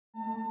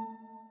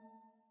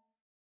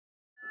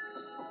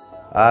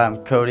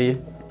I'm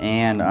Cody,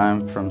 and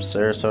I'm from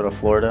Sarasota,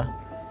 Florida.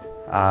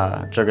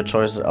 Drug of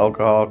choice is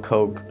alcohol,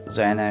 coke,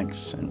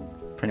 Xanax, and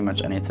pretty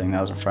much anything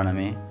that was in front of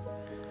me.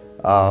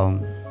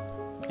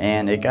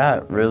 And it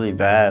got really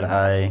bad.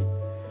 I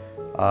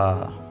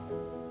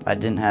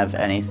didn't have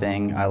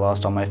anything. I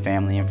lost all my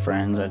family and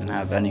friends. I didn't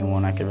have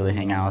anyone I could really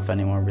hang out with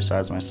anymore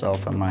besides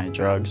myself and my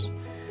drugs.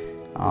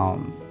 I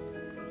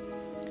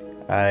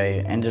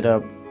ended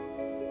up,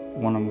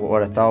 one of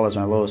what I thought was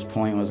my lowest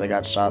point was I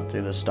got shot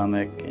through the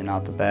stomach and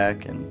out the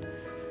back, and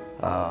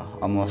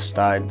almost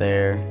died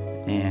there.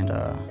 And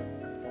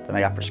then I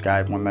got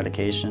prescribed more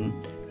medication,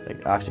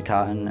 like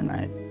Oxycontin, and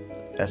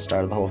that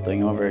started the whole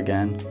thing over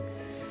again.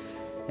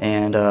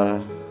 And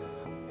I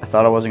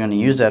thought I wasn't going to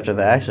use it after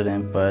the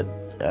accident, but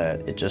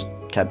it just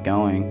kept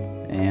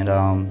going. And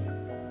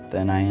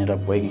then I ended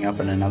up waking up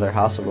in another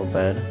hospital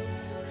bed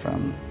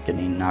from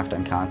getting knocked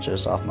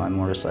unconscious off my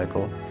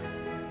motorcycle.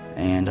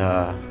 And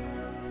I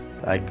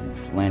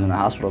laying in the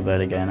hospital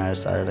bed again, I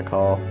decided to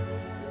call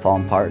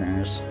Palm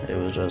Partners. It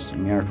was just a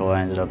miracle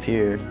I ended up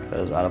here,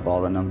 because out of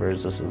all the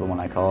numbers, this is the one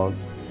I called.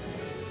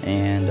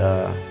 And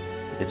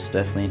it's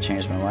definitely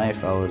changed my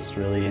life. I was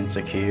really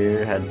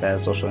insecure, had bad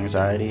social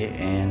anxiety,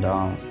 and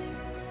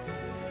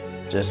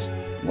just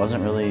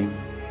wasn't really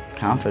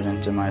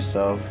confident in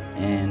myself.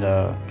 And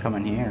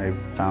coming here,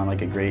 I found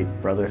like a great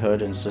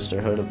brotherhood and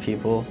sisterhood of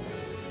people.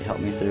 They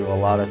helped me through a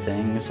lot of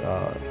things.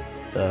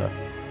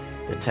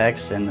 The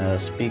techs and the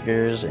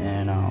speakers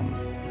and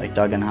like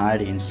Doug and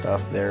Heidi and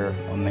stuff, they're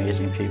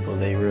amazing people.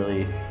 They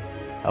really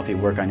help you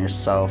work on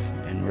yourself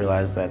and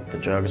realize that the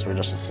drugs were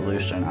just a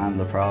solution. I'm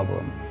the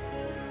problem.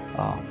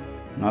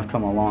 And I've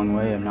come a long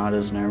way. I'm not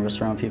as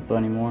nervous around people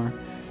anymore.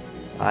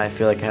 I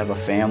feel like I have a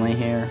family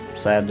here. I'm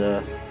sad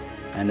to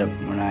end up,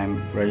 when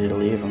I'm ready to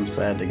leave, I'm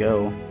sad to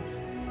go.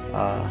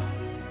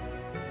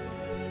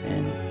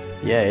 And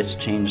yeah, it's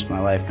changed my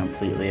life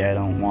completely. I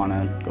don't want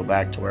to go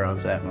back to where I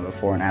was at. My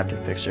before and after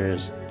picture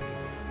is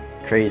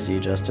crazy.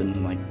 Just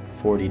in like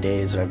 40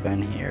 days that I've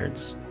been here,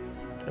 it's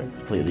a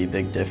completely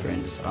big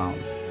difference.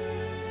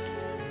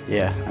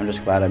 Yeah, I'm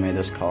just glad I made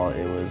this call.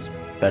 It was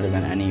better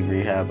than any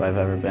rehab I've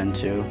ever been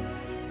to.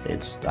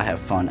 I have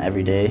fun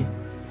every day.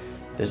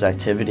 There's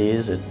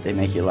activities, they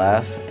make you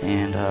laugh,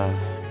 and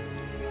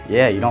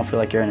yeah, you don't feel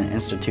like you're in an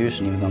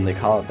institution, even though they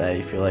call it that.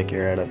 You feel like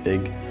you're at a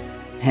big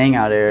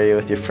hangout area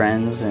with your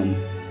friends and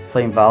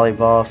playing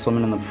volleyball,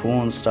 swimming in the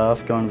pool and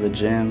stuff, going to the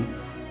gym.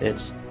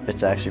 It's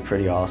actually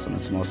pretty awesome.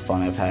 It's the most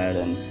fun I've had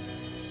in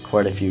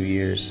quite a few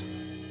years.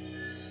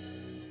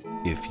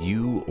 If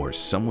you or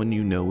someone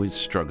you know is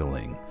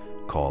struggling,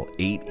 call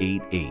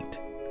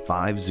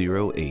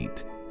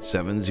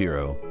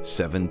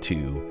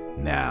 888-508-7072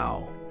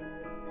 now.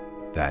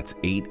 That's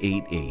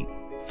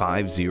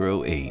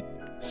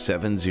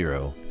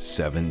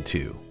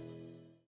 888-508-7072.